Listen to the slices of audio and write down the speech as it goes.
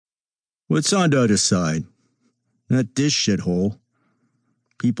What's on the other side? Not this shithole.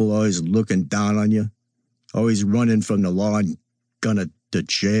 People always looking down on you, always running from the law and gonna to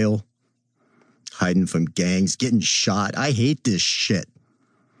jail, hiding from gangs, getting shot. I hate this shit.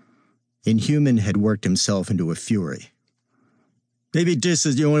 Inhuman had worked himself into a fury. Maybe this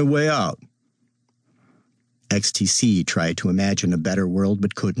is the only way out. XTC tried to imagine a better world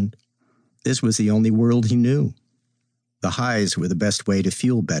but couldn't. This was the only world he knew. The highs were the best way to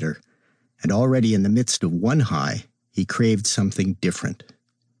feel better, and already in the midst of one high, he craved something different,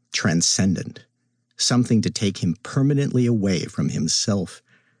 transcendent, something to take him permanently away from himself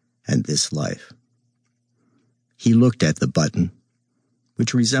and this life. He looked at the button,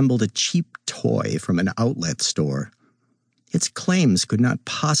 which resembled a cheap toy from an outlet store. Its claims could not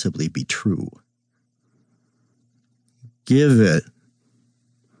possibly be true. Give it.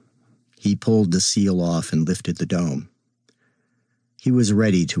 He pulled the seal off and lifted the dome. He was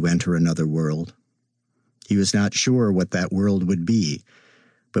ready to enter another world. He was not sure what that world would be,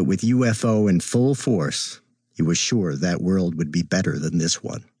 but with UFO in full force, he was sure that world would be better than this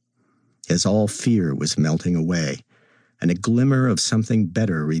one, as all fear was melting away, and a glimmer of something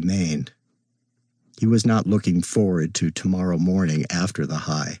better remained. He was not looking forward to tomorrow morning after the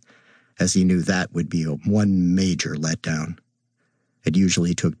high, as he knew that would be one major letdown. It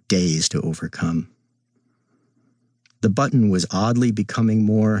usually took days to overcome. The button was oddly becoming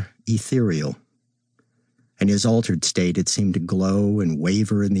more ethereal. In his altered state, it seemed to glow and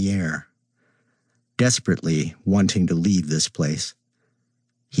waver in the air. Desperately wanting to leave this place,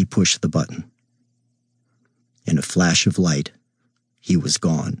 he pushed the button. In a flash of light, he was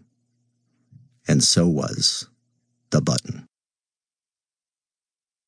gone. And so was the button.